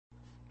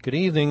Good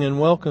evening and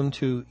welcome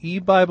to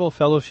E-Bible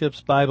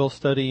Fellowship's Bible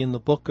study in the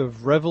book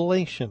of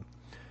Revelation.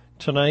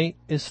 Tonight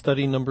is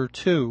study number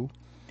 2,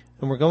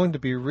 and we're going to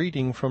be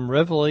reading from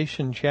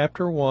Revelation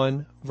chapter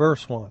 1,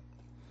 verse 1.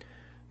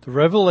 The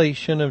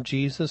revelation of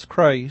Jesus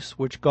Christ,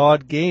 which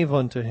God gave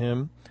unto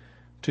him,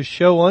 to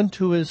show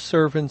unto his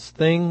servants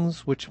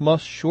things which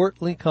must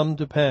shortly come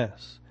to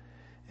pass.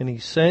 And he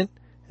sent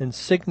and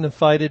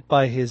signified it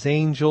by his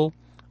angel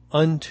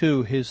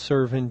unto his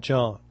servant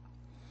John.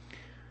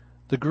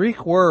 The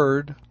Greek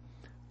word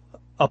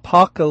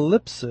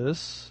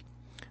apocalypsis,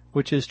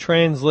 which is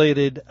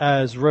translated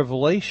as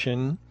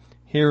revelation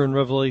here in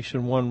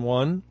Revelation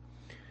 1:1,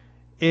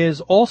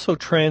 is also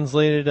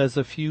translated as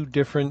a few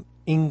different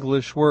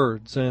English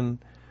words, and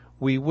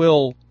we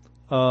will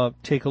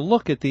take a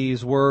look at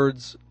these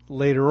words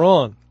later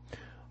on.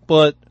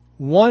 But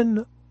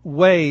one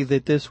way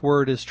that this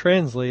word is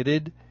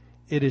translated,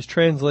 it is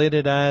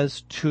translated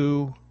as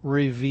to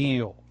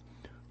reveal.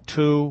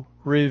 To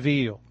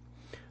reveal.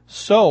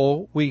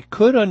 So we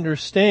could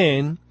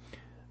understand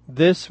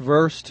this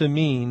verse to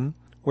mean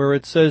where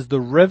it says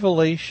the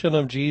revelation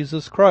of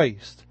Jesus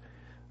Christ,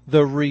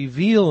 the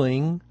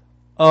revealing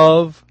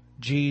of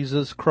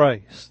Jesus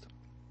Christ.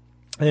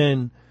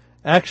 And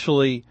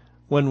actually,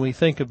 when we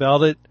think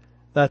about it,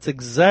 that's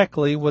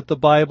exactly what the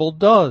Bible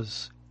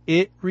does.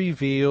 It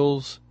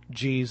reveals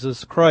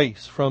Jesus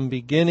Christ from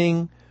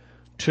beginning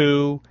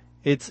to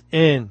its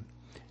end.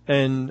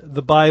 And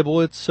the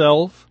Bible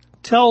itself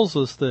tells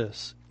us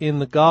this. In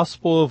the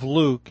Gospel of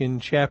Luke, in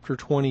chapter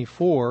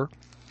 24,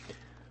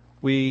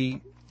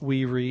 we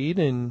read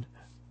in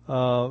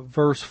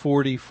verse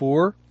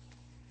 44,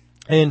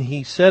 And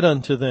he said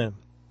unto them,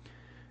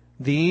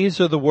 These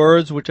are the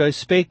words which I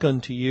spake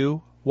unto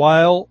you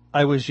while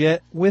I was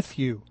yet with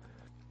you,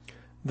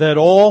 that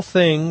all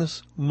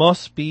things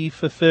must be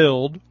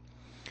fulfilled,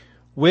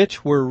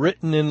 which were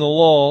written in the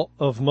law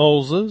of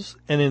Moses,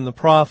 and in the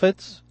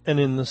prophets, and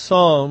in the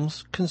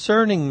Psalms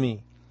concerning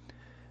me.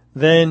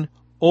 Then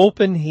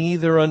open he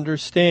their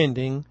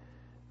understanding,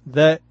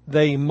 that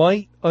they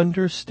might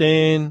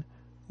understand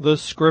the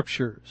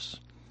Scriptures.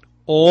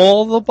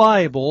 All the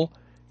Bible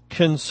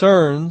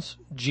concerns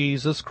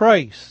Jesus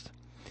Christ.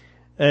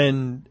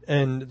 And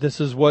this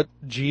is what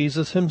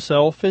Jesus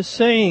himself is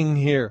saying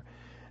here,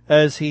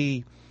 as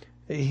he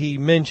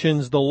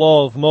mentions the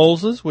law of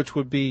Moses, which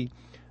would be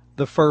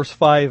the first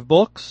 5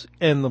 books,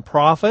 and the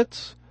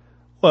prophets.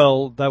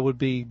 Well, that would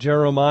be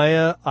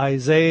Jeremiah,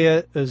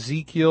 Isaiah,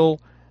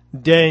 Ezekiel,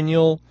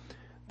 Daniel,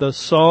 the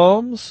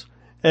Psalms,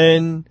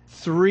 and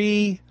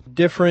 3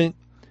 different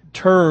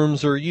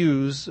terms are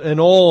used, and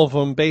all of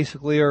them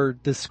basically are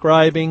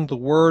describing the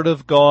Word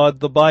of God,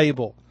 the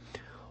Bible.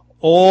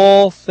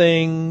 All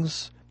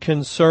things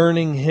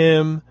concerning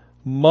him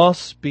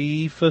must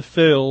be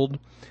fulfilled,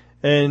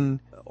 and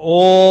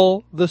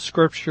all the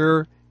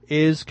Scripture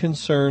is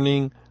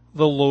concerning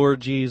the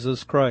Lord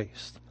Jesus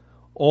Christ.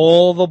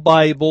 All the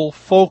Bible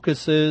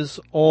focuses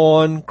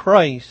on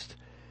Christ.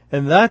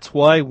 And that's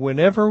why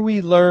whenever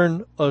we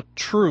learn a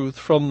truth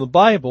from the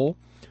Bible,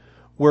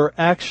 we're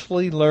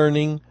actually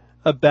learning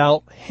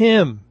about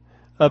him,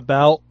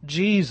 about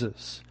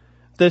Jesus.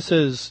 This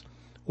is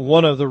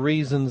one of the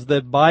reasons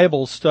that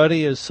Bible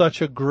study is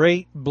such a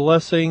great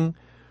blessing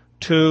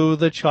to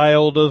the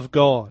child of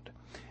God.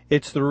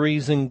 It's the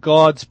reason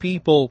God's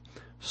people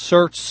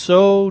search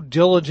so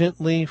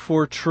diligently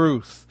for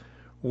truth.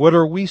 What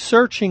are we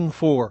searching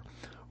for?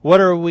 What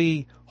are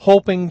we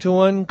hoping to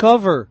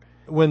uncover?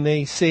 When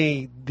they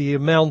see the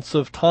amounts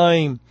of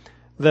time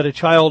that a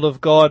child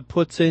of God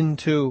puts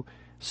into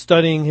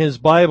studying his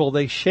Bible,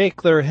 they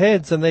shake their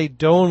heads and they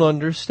don't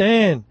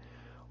understand.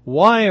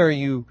 Why are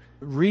you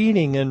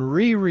reading and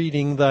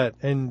rereading that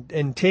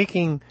and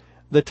taking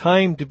the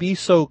time to be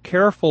so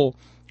careful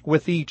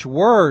with each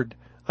word?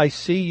 I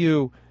see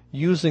you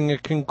using a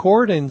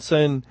concordance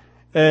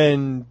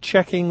and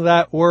checking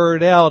that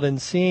word out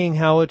and seeing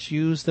how it's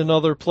used in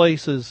other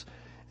places.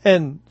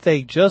 And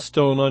they just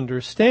don't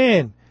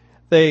understand.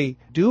 They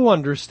do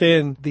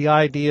understand the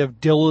idea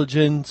of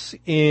diligence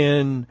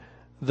in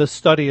the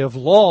study of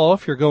law,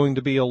 if you're going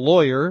to be a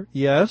lawyer,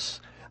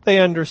 yes. They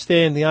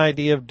understand the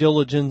idea of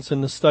diligence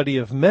in the study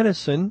of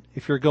medicine,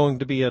 if you're going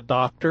to be a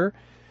doctor,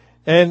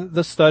 and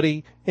the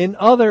study in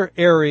other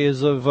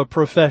areas of a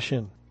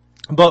profession.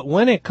 But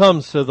when it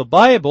comes to the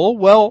Bible,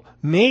 well,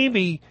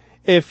 maybe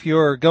if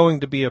you're going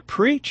to be a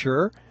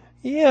preacher,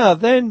 yeah,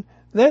 then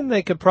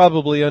they could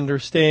probably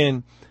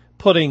understand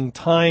putting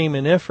time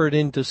and effort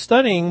into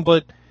studying,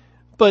 but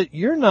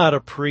you're not a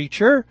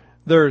preacher.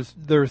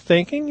 They're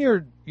thinking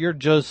you're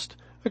just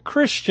a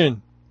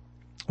Christian.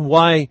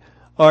 Why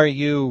are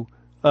you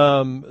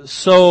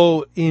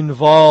so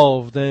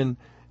involved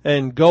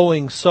and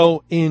going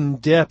so in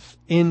depth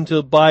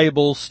into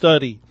Bible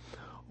study?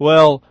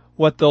 Well,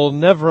 what they'll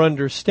never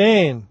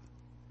understand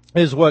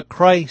is what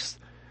Christ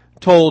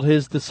told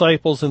his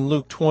disciples in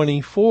Luke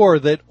 24,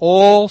 that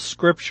all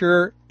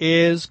Scripture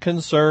is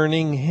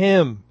concerning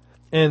him.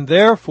 And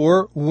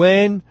therefore,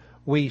 when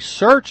we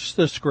search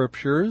the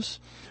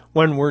Scriptures,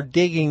 when we're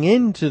digging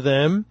into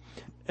them,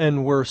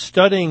 and we're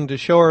studying to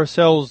show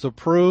ourselves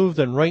approved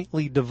and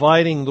rightly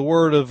dividing the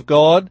Word of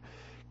God,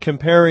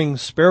 comparing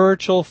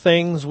spiritual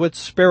things with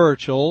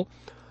spiritual,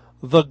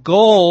 the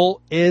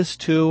goal is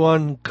to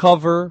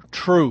uncover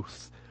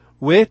truth,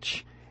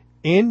 which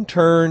in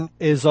turn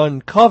is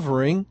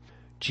uncovering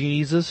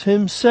Jesus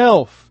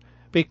himself,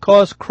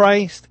 because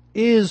Christ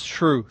is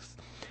truth.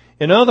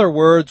 In other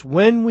words,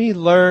 when we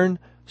learn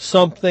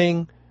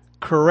something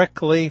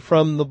correctly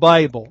from the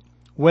Bible,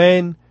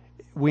 when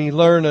we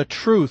learn a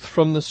truth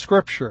from the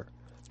Scripture,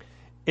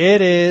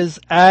 it is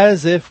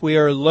as if we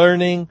are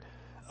learning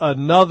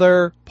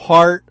another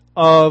part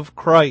of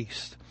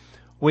Christ.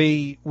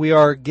 We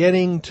are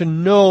getting to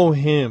know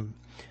him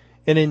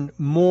in a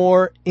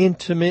more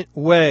intimate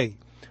way.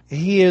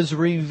 He is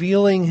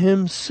revealing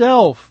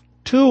himself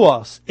to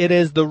us. It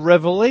is the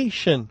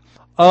revelation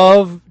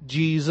of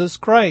Jesus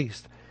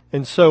Christ.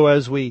 And so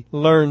as we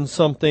learn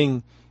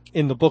something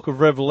in the book of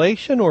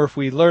Revelation, or if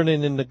we learn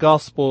it in the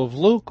Gospel of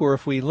Luke, or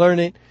if we learn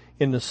it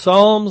in the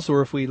Psalms,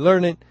 or if we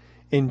learn it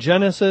in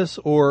Genesis,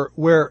 or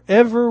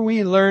wherever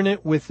we learn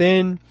it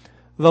within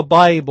the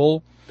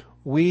Bible,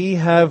 we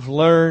have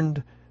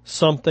learned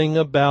something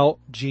about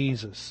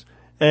Jesus.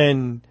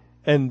 And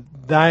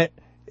that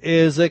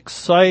is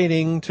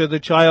exciting to the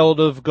child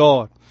of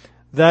God.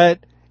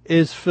 That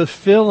is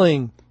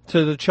fulfilling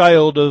to the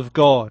child of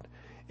God.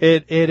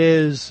 It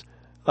is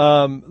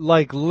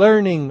like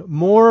learning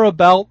more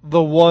about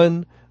the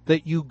one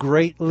that you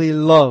greatly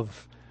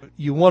love.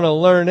 You want to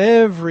learn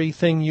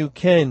everything you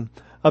can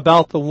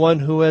about the one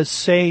who has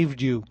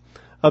saved you,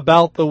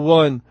 about the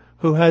one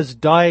who has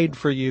died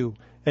for you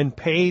and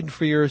paid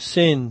for your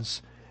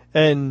sins,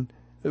 and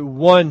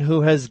one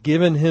who has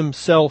given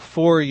himself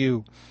for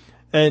you,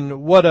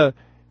 and what a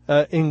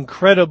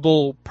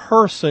incredible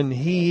person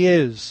he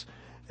is.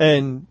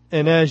 And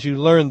as you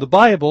learn the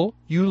Bible,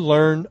 you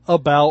learn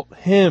about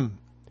him.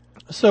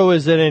 So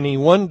is it any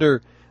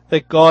wonder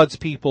that God's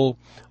people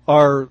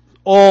are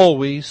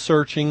always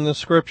searching the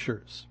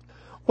Scriptures?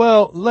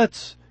 Well,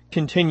 let's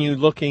continue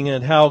looking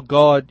at how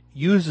God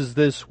uses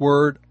this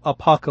word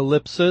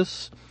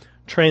apocalypsis,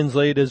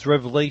 translated as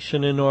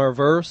revelation in our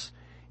verse,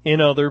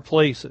 in other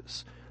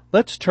places.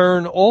 Let's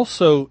turn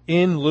also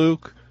in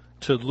Luke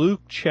to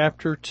Luke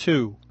chapter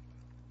 2.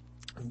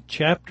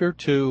 Chapter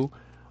 2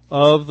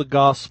 of the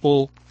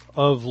Gospel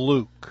of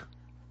Luke.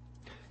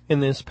 In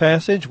this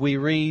passage we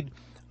read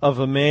of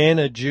a man,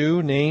 a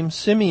Jew named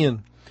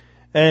Simeon.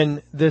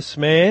 And this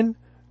man,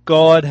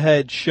 God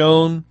had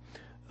shown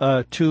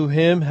to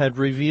him, had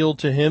revealed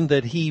to him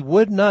that he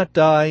would not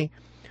die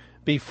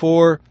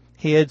before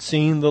he had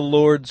seen the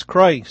Lord's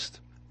Christ.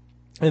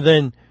 And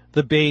then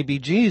the baby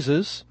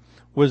Jesus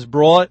was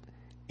brought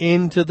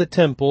into the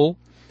temple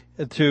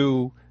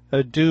to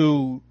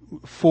do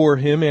for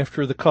him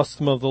after the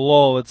custom of the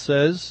law, it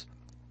says.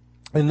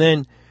 And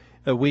then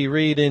we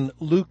read in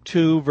Luke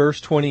 2 verse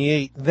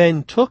 28,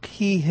 "Then took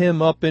he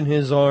him up in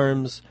his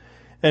arms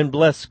and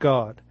blessed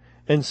God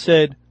and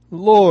said,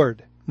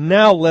 Lord,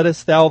 now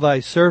lettest thou thy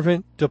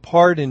servant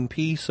depart in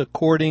peace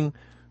according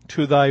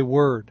to thy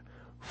word.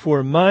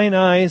 For mine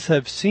eyes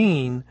have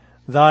seen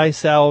thy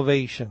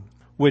salvation,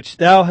 which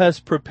thou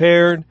hast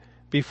prepared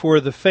before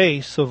the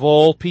face of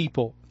all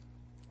people,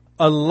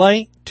 a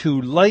light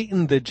to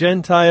lighten the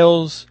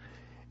Gentiles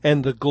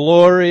and the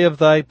glory of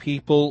thy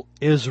people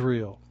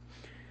Israel."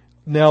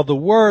 Now the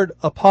word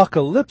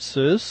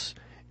apocalypsis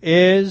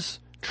is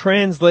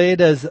translated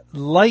as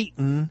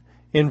lighten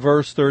in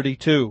verse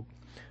 32.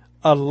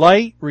 A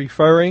light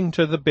referring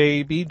to the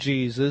baby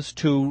Jesus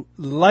to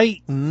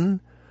lighten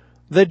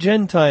the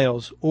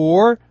Gentiles,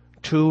 or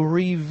to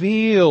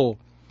reveal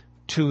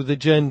to the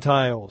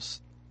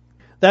Gentiles.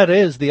 That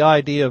is the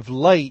idea of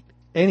light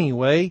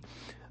anyway.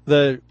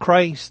 The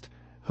Christ,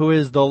 who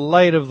is the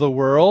light of the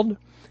world,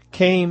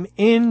 came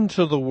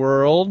into the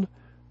world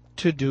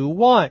to do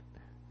what?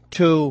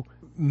 To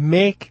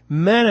make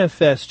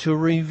manifest, to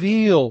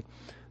reveal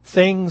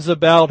things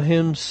about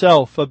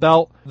himself,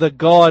 about the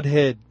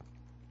Godhead,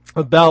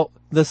 about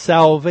the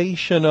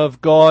salvation of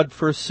God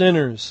for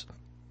sinners.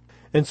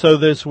 And so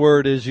this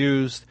word is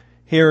used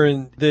here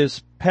in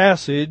this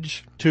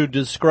passage to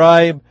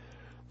describe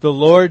the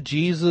Lord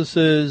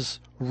Jesus'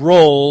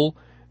 role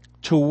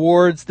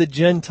towards the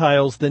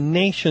Gentiles, the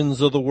nations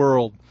of the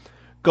world.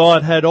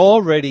 God had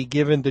already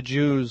given the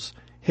Jews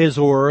his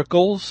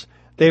oracles.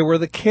 They were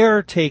the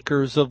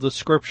caretakers of the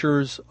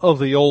Scriptures of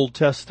the Old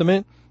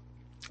Testament.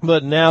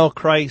 But now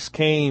Christ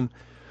came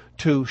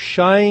to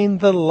shine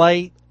the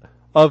light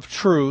of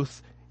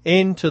truth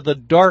into the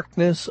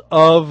darkness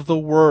of the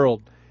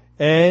world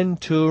and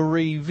to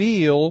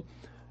reveal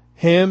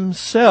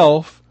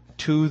himself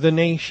to the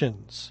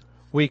nations.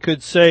 We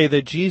could say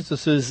that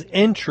Jesus'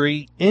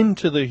 entry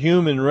into the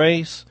human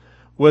race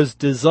was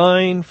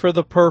designed for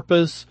the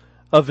purpose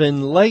of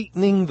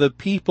enlightening the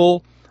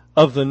people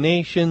of the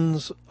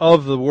nations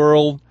of the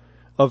world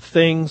of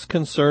things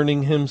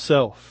concerning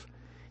himself.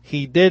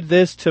 He did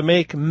this to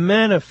make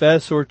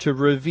manifest or to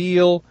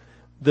reveal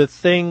the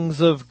things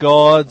of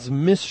God's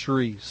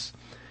mysteries.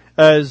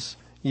 As,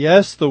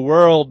 yes, the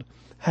world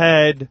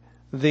had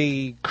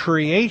the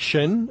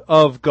creation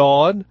of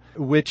God,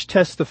 which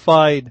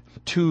testified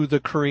to the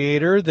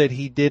Creator that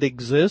he did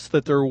exist,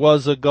 that there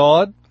was a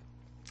God.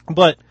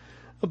 But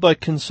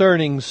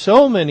concerning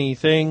so many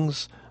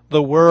things,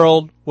 the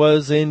world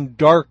was in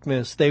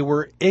darkness. They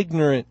were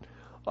ignorant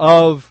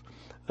of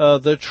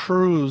the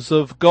truths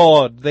of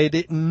God. They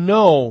didn't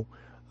know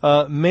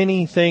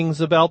many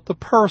things about the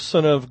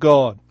person of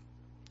God.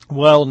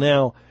 Well,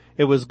 now,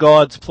 it was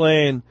God's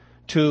plan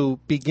to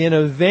begin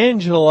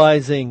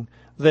evangelizing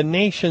the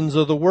nations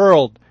of the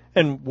world.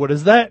 And what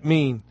does that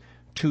mean?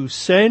 To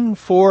send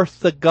forth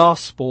the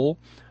gospel,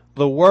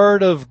 the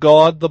word of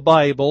God, the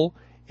Bible,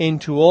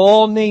 into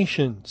all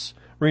nations.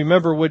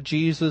 Remember what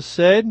Jesus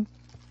said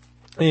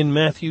in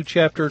Matthew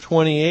chapter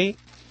 28,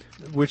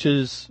 which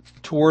is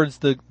towards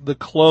the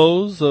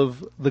close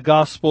of the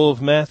Gospel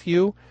of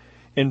Matthew.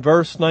 In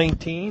verse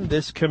 19,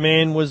 this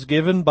command was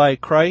given by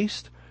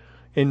Christ.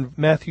 In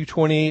Matthew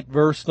 28,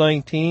 verse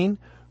 19,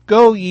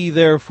 "Go ye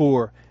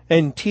therefore,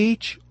 and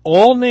teach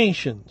all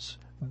nations,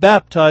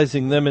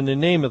 baptizing them in the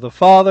name of the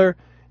Father,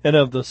 and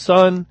of the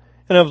Son,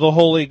 and of the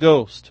Holy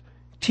Ghost,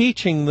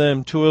 teaching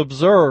them to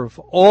observe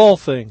all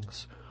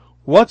things,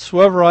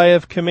 whatsoever I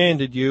have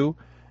commanded you,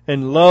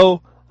 and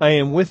lo, I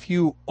am with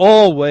you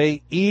always,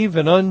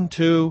 even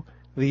unto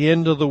the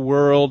end of the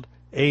world.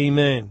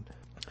 Amen."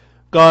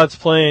 God's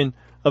plan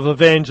of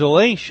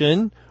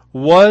evangelization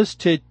was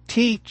to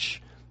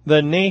teach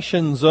the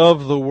nations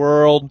of the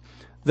world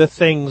the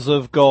things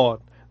of God,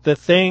 the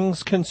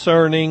things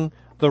concerning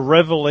the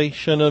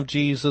revelation of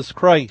Jesus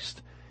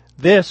Christ.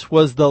 This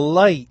was the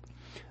light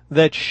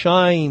that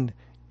shined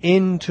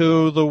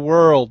into the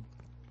world.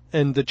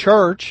 And the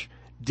church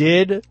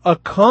did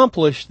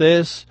accomplish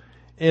this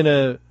in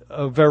a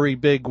very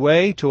big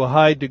way, to a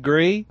high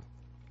degree,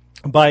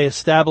 by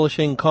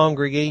establishing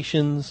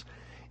congregations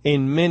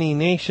in many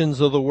nations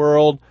of the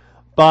world,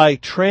 by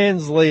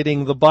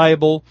translating the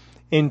Bible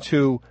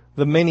into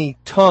the many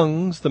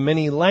tongues, the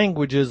many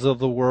languages of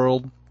the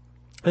world,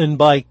 and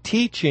by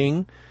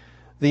teaching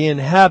the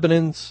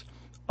inhabitants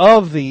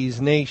of these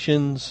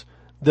nations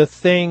the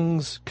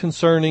things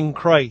concerning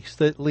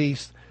Christ. At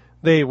least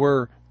they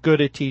were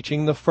good at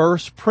teaching the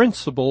first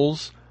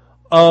principles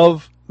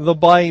of the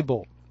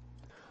Bible,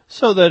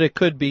 so that it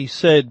could be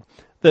said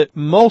that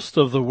most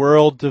of the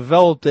world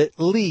developed at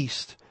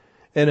least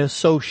an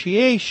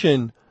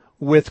association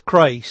with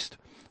Christ,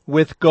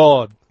 with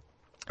God,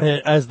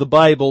 as the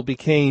Bible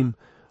became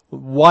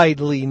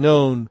widely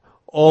known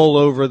all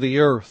over the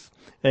earth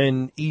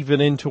and even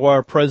into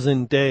our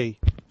present day.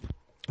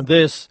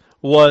 This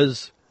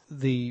was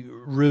the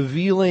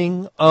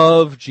revealing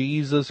of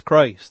Jesus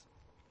Christ.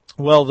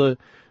 Well,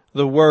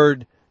 the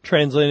word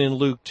translated in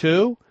Luke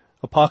 2,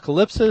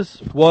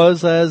 apocalypsis,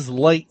 was as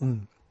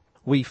lighten.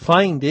 We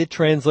find it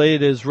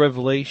translated as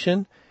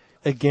revelation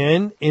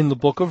again in the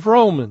book of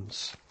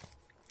Romans.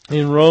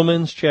 In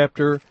Romans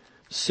chapter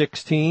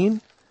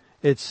 16,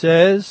 it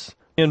says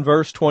in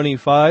verse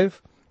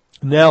 25,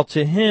 "Now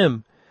to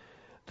him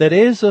that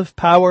is of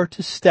power to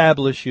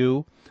establish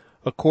you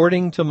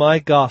according to my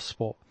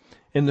gospel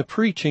in the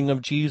preaching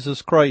of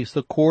Jesus Christ,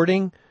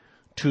 according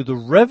to the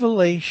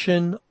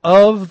revelation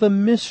of the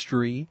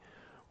mystery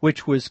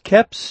which was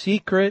kept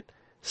secret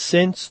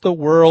since the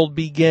world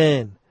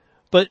began,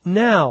 but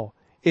now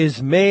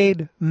is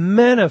made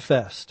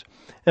manifest,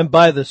 and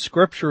by the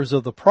scriptures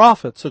of the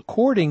prophets,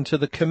 according to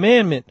the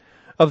commandment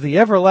of the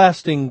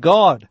everlasting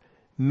God,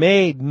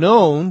 made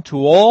known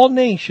to all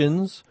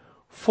nations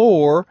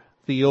for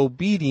the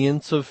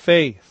obedience of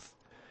faith."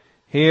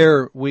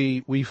 Here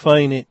we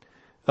find it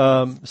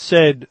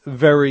said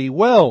very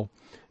well.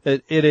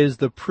 It is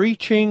the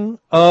preaching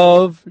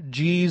of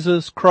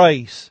Jesus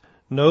Christ.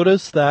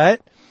 Notice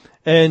that.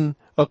 And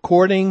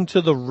according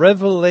to the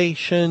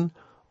revelation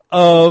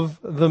of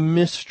the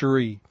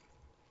mystery,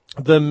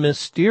 the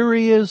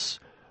mysterious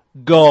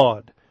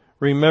God.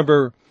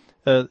 Remember,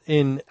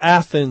 in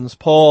Athens,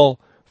 Paul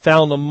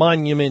found a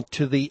monument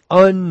to the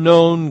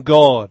unknown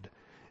God,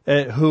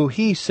 who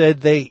he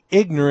said they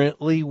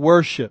ignorantly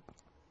worship.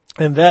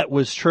 And that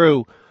was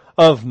true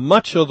of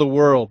much of the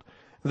world.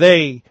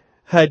 They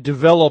had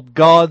developed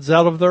gods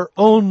out of their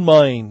own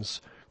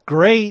minds.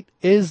 Great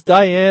is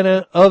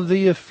Diana of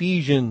the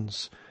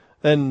Ephesians.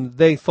 And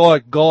they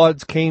thought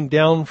gods came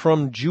down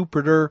from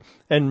Jupiter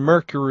and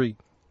Mercury.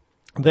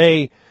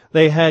 They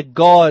had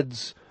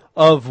gods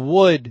of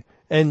wood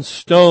and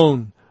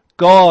stone,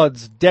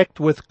 gods decked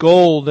with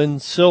gold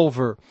and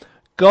silver,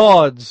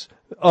 gods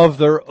of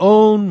their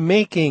own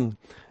making,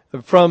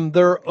 from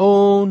their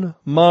own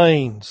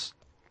minds.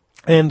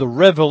 And the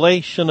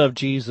revelation of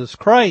Jesus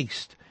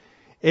Christ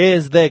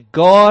is that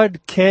God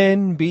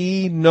can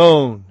be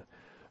known.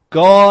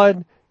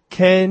 God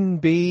can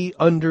be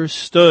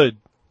understood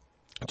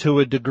to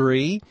a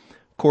degree.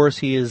 Of course,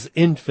 he is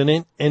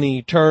infinite and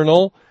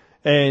eternal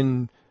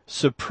and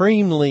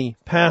supremely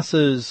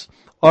passes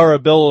our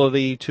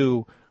ability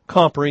to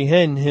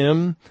comprehend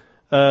him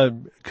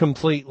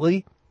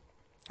completely.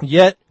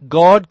 Yet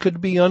God could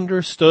be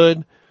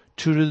understood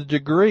to the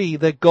degree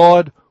that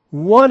God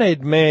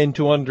wanted man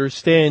to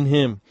understand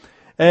him.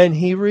 and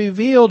he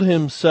revealed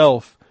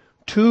himself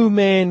to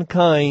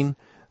mankind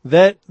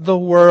that the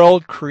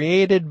world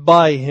created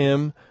by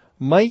him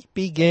might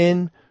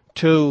begin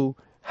to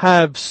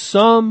have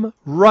some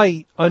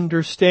right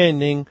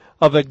understanding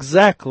of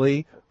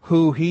exactly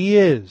who he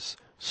is.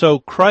 So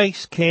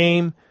Christ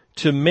came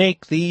to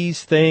make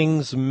these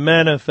things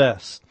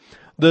manifest.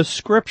 The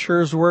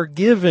scriptures were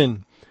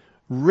given,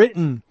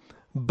 written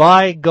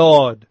by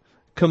God,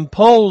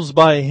 composed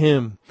by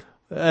him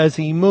as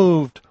he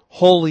moved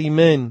holy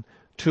men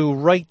to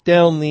write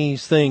down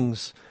these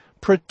things,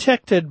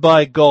 protected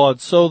by God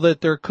so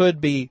that there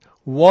could be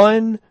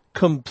one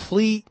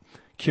complete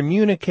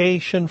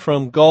communication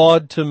from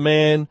God to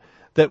man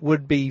that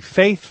would be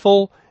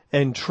faithful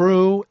and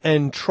true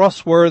and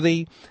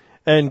trustworthy,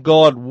 and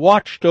God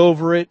watched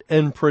over it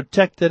and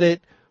protected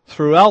it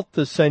throughout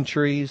the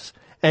centuries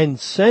and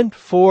sent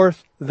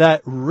forth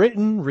that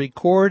written,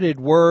 recorded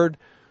word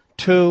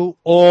to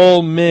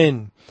all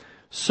men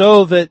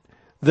so that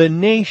the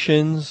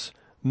nations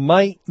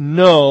might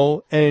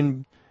know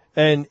and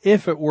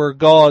if it were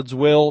God's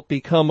will,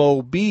 become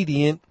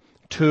obedient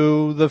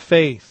to the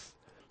faith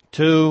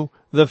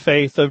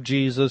of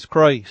Jesus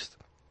Christ.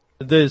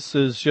 This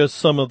is just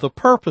some of the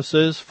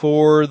purposes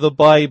for the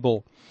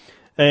Bible.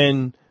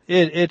 And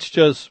it's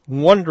just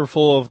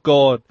wonderful of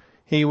God.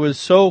 He was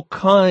so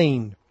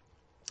kind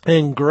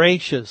and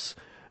gracious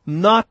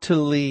not to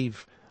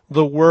leave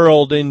the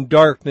world in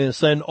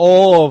darkness and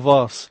all of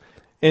us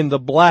in the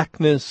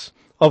blackness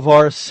of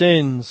our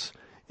sins,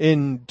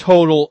 in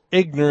total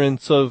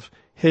ignorance of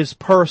his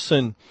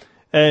person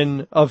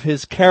and of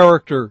his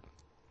character.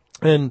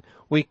 And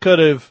we could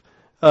have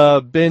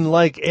been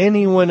like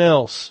anyone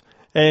else,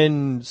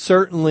 and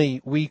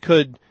certainly we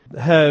could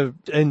have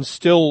and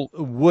still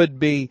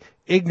would be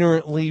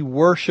ignorantly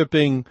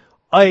worshiping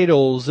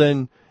idols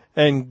and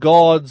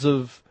gods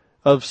of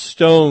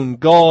stone,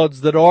 gods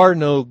that are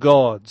no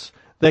gods,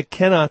 that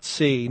cannot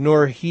see,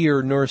 nor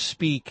hear, nor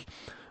speak,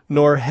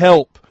 nor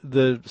help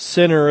the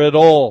sinner at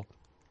all.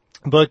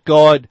 But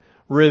God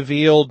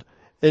revealed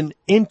an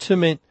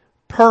intimate,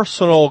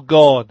 personal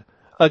God,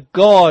 a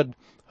God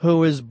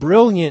who is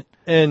brilliant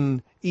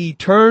and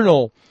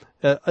eternal,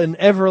 an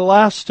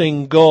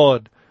everlasting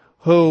God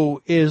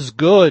who is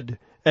good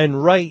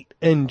and right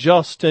and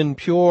just and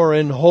pure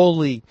and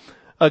holy,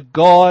 a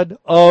God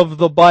of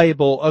the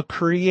Bible, a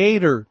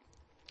creator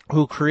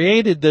who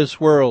created this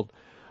world.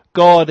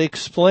 God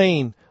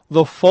explained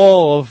the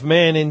fall of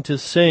man into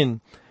sin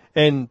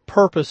and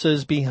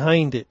purposes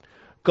behind it.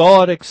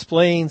 God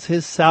explains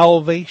his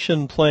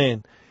salvation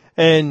plan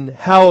and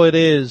how it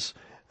is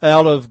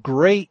out of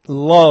great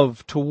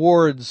love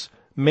towards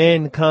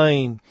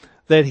mankind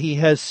that he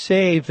has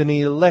saved and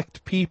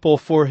elect people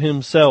for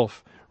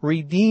himself,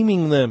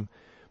 redeeming them,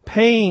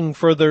 paying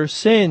for their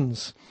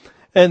sins,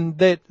 and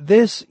that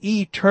this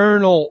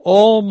eternal,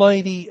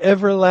 almighty,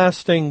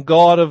 everlasting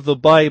God of the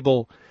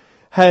Bible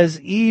has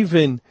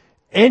even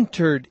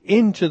entered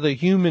into the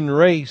human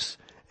race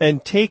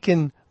and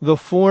taken the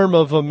form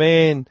of a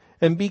man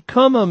and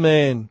become a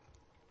man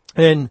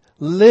and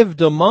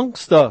lived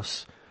amongst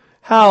us.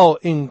 How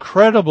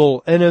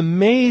incredible and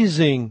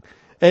amazing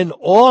and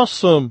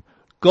awesome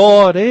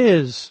God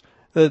is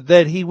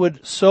that he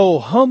would so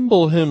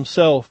humble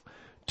himself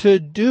to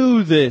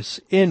do this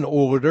in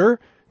order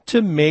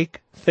to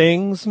make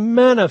things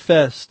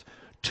manifest,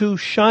 to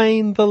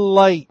shine the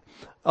light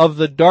of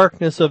the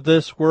darkness of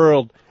this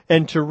world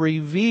and to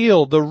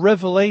reveal the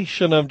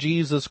revelation of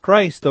Jesus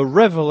Christ, the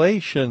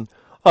revelation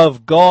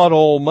of God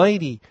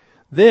Almighty.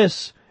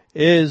 This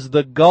is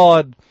the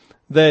God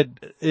that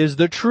is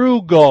the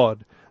true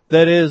God,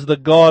 that is the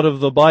God of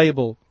the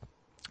Bible.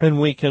 And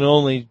we can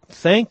only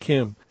thank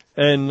him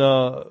and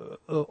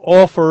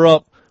offer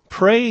up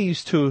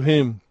praise to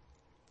him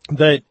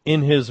that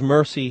in his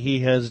mercy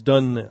he has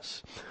done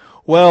this.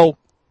 Well,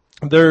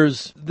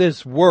 there's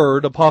this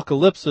word,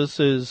 apocalypsis,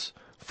 is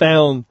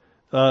found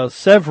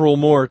several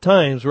more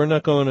times. We're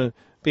not going to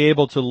be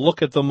able to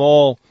look at them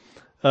all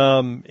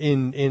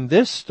in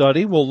this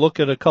study. We'll look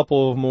at a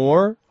couple of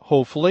more,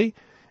 hopefully.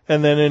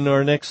 And then in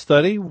our next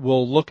study,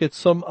 we'll look at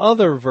some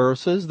other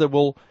verses that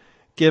will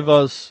give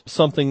us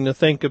something to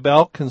think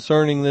about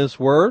concerning this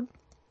word.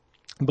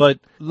 But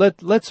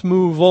let's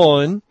move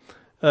on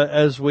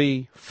as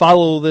we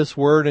follow this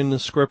word in the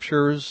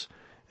scriptures.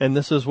 And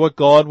this is what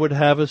God would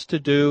have us to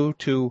do,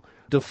 to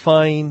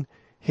define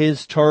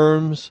his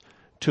terms,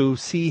 to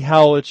see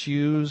how it's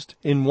used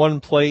in one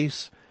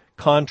place,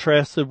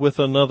 contrasted with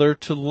another,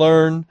 to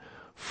learn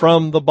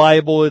from the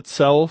Bible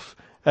itself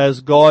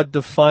as God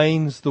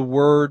defines the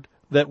word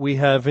that we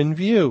have in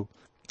view.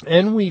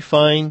 And we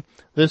find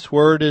this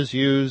word is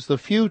used a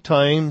few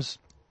times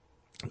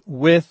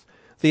with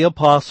the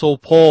Apostle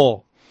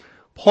Paul.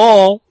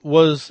 Paul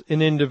was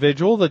an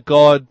individual that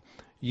God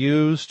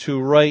used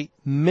to write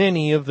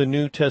many of the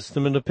New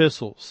Testament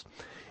epistles.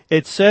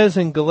 It says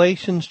in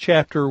Galatians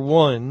chapter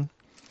 1,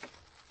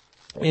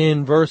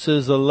 in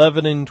verses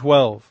 11 and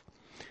 12.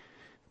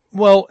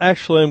 Well,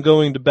 actually, I'm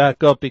going to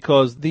back up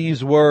because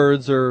these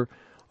words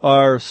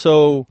are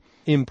so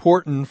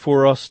important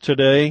for us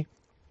today.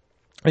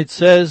 It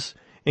says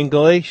in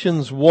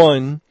Galatians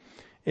 1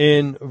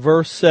 in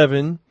verse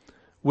 7,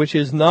 which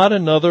is not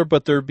another,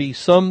 but there be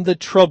some that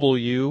trouble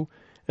you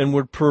and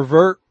would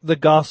pervert the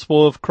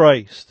gospel of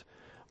Christ.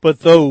 But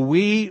though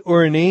we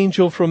or an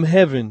angel from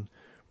heaven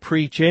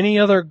preach any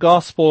other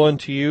gospel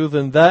unto you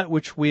than that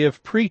which we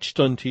have preached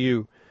unto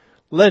you,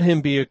 let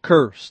him be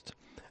accursed.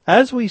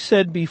 As we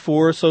said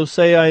before, so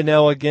say I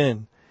now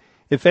again,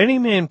 if any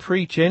man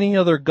preach any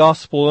other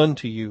gospel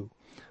unto you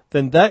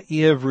than that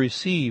ye have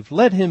received,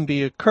 let him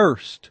be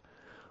accursed.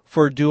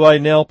 For do I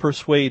now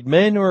persuade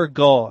men or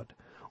God?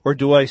 Or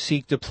do I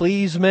seek to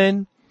please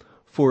men?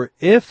 For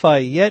if I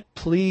yet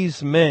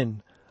please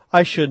men,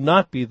 I should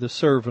not be the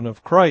servant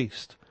of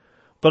Christ.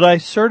 But I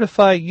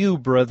certify you,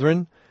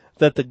 brethren,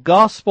 that the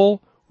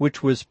gospel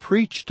which was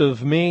preached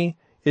of me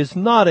is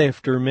not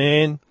after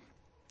man,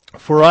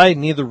 for I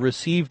neither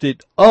received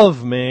it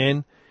of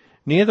man,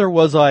 neither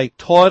was I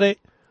taught it,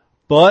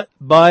 but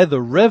by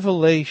the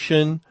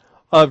revelation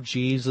of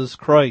Jesus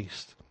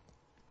Christ.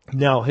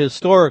 Now,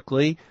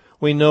 historically,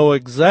 we know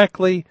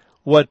exactly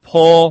what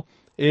Paul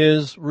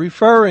is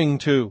referring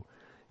to.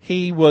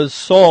 He was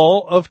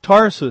Saul of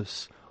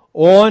Tarsus,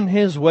 on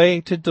his way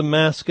to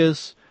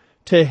Damascus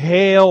to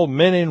hail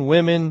men and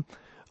women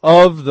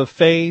of the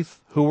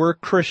faith who were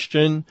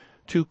Christian,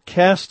 to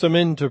cast them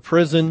into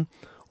prison,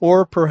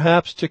 or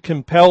perhaps to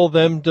compel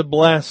them to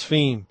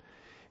blaspheme.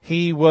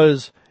 He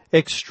was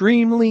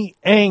extremely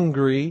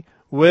angry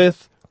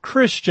with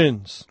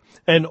Christians,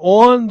 and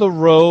on the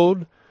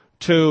road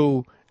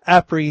to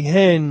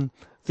apprehend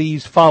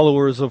these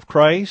followers of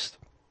Christ,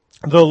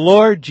 the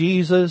Lord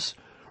Jesus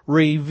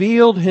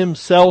revealed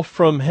himself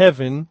from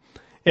heaven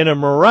in a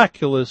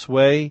miraculous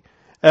way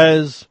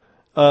as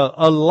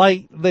a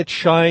light that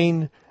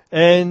shined,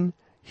 and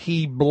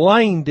he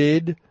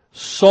blinded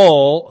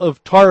Saul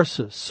of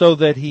Tarsus so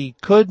that he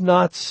could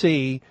not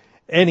see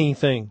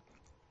anything.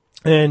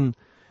 And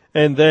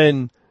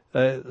then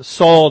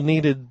Saul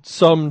needed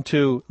some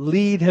to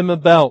lead him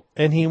about,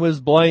 and he was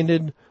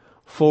blinded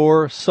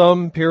for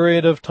some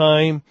period of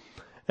time.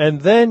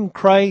 And then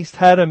Christ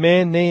had a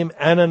man named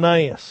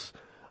Ananias,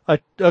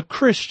 a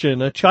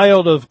Christian, a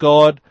child of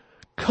God,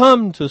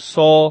 come to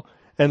Saul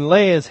and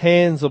lay his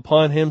hands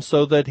upon him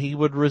so that he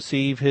would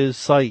receive his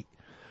sight.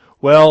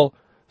 Well,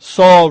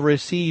 Saul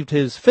received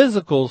his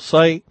physical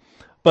sight,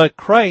 but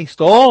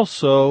Christ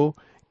also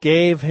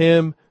gave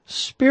him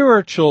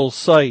spiritual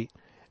sight,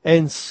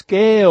 and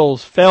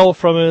scales fell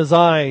from his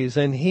eyes,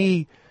 and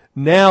he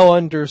now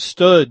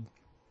understood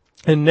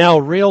and now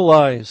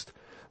realized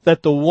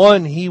that the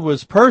one he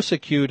was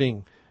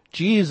persecuting,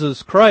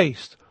 Jesus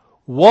Christ,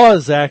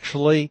 was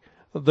actually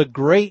the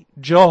great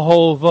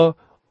Jehovah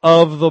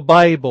of the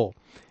Bible.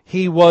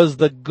 He was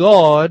the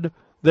God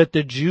that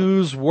the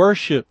Jews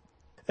worship.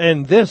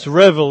 And this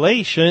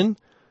revelation,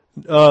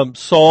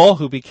 Saul,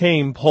 who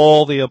became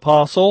Paul the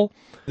Apostle,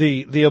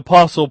 the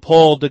Apostle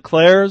Paul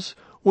declares,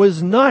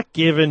 was not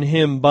given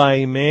him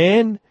by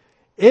man.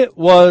 It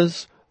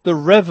was the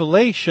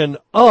revelation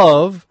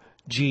of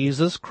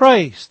Jesus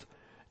Christ.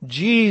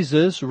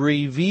 Jesus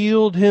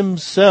revealed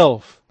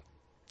himself,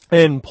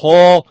 and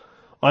Paul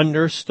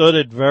understood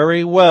it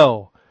very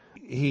well.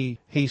 He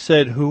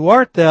said, "Who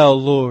art thou,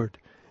 Lord?"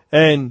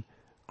 And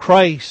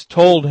Christ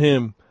told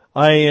him,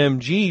 "I am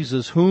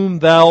Jesus whom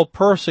thou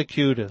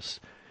persecutest."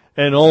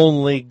 And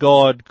only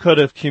God could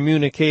have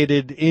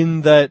communicated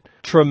in that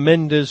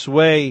tremendous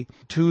way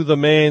to the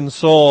man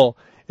Saul.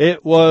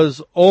 It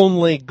was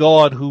only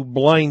God who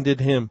blinded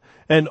him,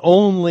 and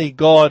only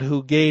God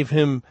who gave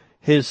him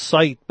his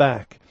sight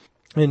back.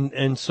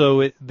 And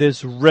so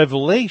this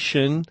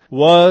revelation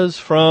was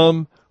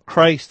from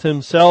Christ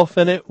himself,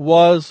 and it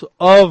was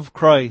of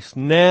Christ.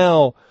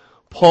 Now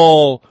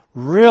Paul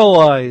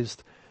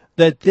realized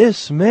that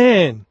this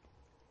man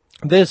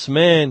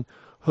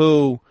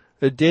who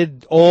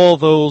did all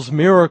those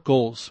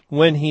miracles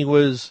when he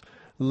was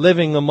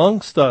living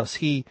amongst us,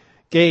 he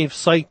gave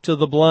sight to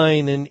the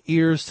blind and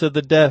ears to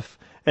the deaf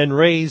and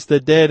raised the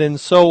dead and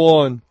so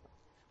on.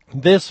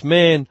 This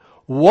man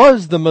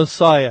was the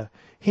Messiah.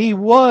 He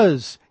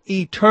was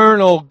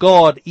eternal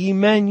God,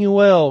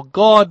 Emmanuel,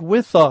 God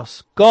with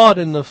us, God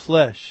in the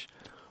flesh.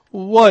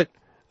 What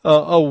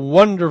a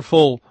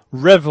wonderful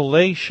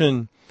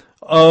revelation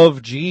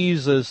of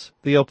Jesus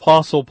the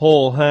Apostle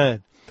Paul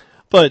had.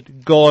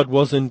 But God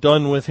wasn't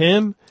done with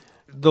him.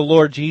 The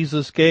Lord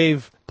Jesus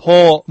gave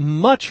Paul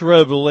much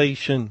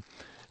revelation.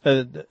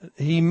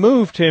 He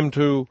moved him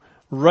to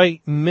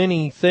write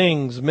many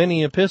things,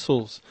 many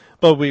epistles.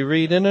 But we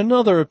read in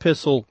another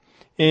epistle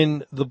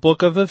in the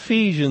book of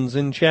Ephesians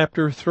in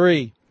chapter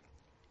 3.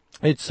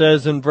 It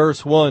says in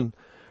verse 1,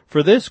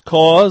 "For this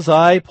cause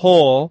I,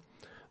 Paul,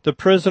 the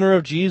prisoner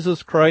of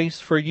Jesus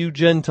Christ for you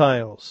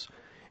Gentiles,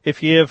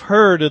 if ye have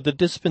heard of the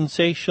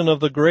dispensation of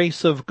the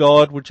grace of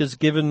God which is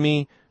given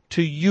me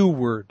to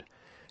you-ward,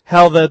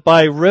 how that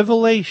by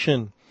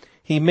revelation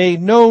he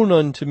made known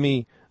unto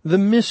me the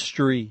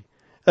mystery,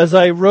 as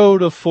I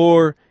wrote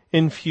afore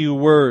in few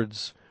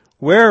words,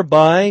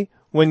 whereby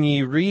when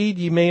ye read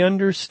ye may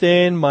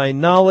understand my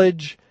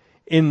knowledge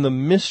in the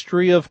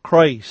mystery of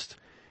Christ.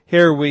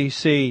 Here we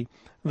see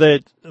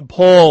that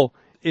Paul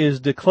is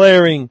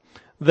declaring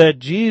that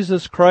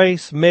Jesus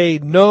Christ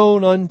made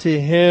known unto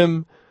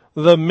him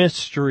the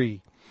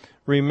mystery.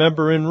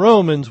 Remember in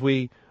Romans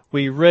we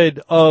read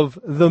of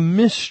the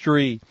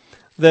mystery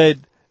that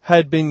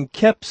had been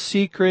kept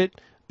secret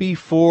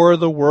before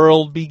the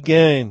world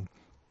began.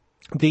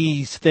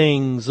 These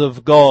things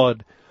of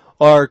God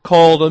are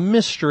called a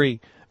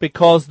mystery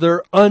because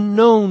they're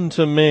unknown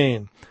to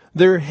man.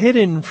 They're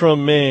hidden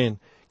from man,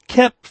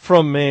 kept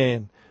from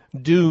man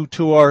due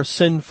to our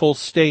sinful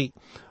state.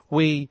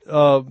 We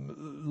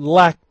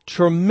lack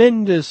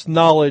tremendous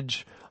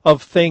knowledge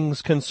of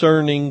things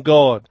concerning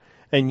God.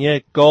 And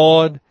yet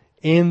God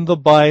in the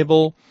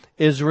Bible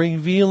is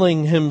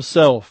revealing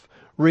himself,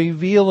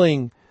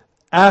 revealing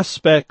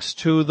aspects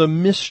to the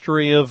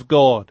mystery of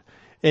God,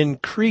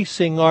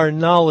 increasing our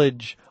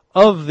knowledge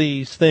of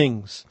these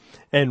things.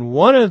 And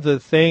one of the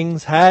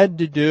things had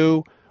to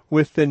do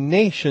with the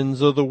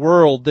nations of the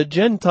world, the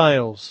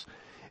Gentiles.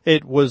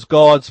 It was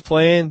God's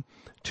plan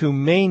to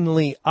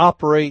mainly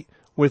operate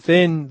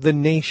within the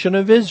nation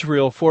of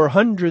Israel for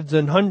hundreds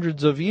and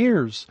hundreds of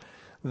years.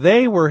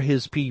 They were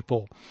his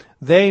people.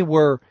 They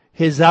were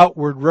his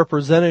outward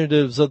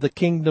representatives of the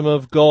kingdom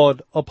of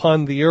God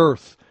upon the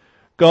earth.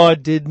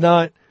 God did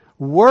not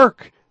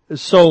work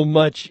so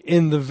much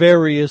in the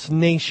various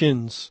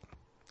nations.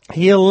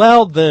 He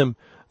allowed them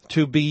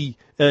to be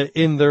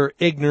in their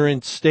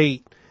ignorant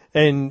state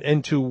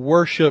and to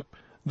worship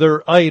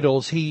their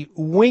idols. He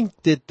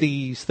winked at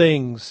these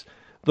things,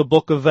 the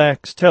book of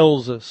Acts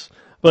tells us.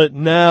 But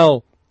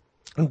now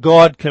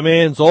God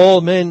commands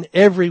all men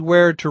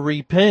everywhere to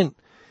repent.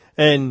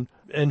 And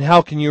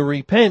how can you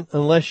repent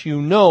unless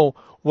you know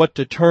what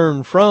to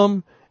turn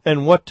from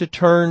and what to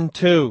turn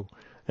to?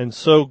 And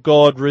so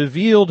God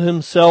revealed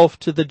himself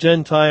to the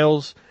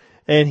Gentiles,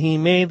 and he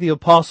made the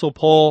Apostle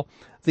Paul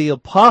the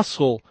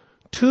apostle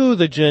to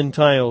the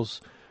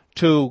Gentiles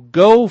to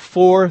go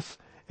forth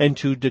and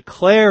to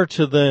declare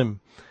to them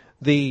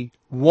the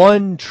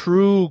one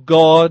true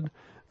God,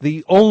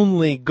 the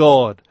only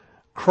God,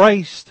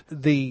 Christ,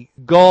 the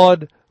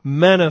God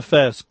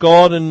manifest,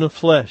 God in the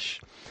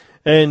flesh.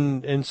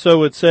 And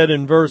so it said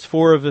in verse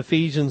 4 of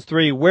Ephesians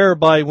 3,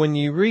 whereby when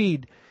you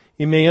read,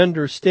 you may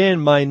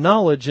understand my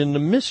knowledge in the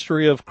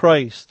mystery of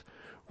Christ,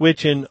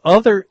 which in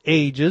other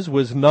ages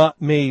was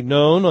not made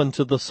known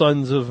unto the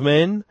sons of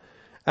men,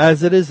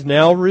 as it is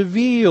now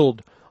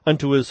revealed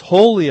unto his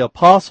holy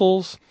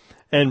apostles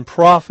and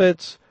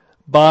prophets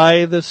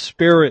by the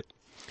Spirit.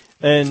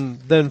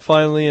 And then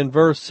finally in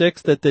verse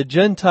 6, that the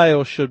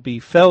Gentiles should be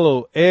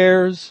fellow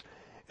heirs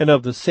and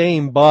of the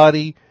same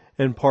body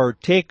and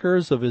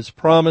partakers of his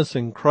promise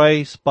in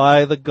Christ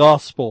by the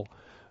gospel.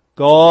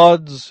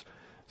 God's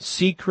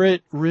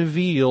secret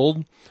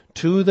revealed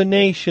to the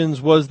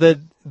nations was that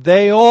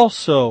they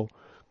also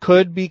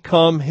could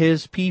become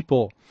his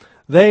people.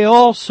 They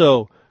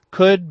also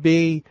could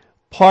be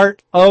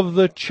part of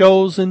the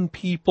chosen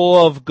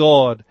people of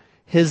God,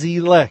 his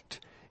elect.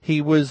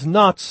 He was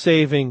not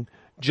saving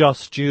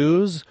just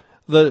Jews.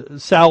 The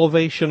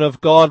salvation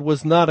of God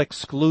was not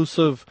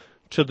exclusive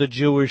to the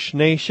Jewish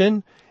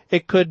nation.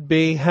 It could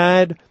be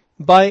had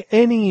by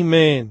any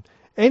man.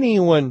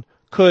 Anyone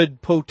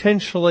could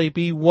potentially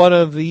be one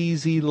of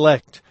these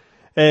elect.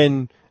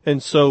 And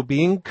so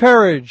be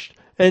encouraged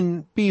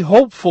and be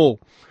hopeful.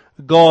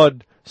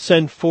 God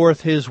sent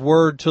forth his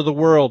word to the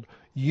world.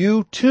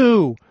 You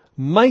too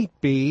might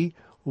be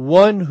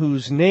one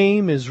whose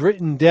name is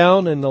written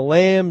down in the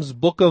Lamb's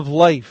book of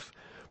life.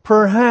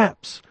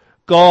 Perhaps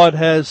God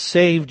has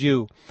saved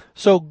you.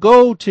 So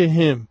go to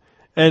him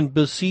and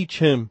beseech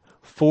him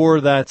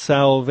for that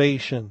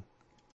salvation.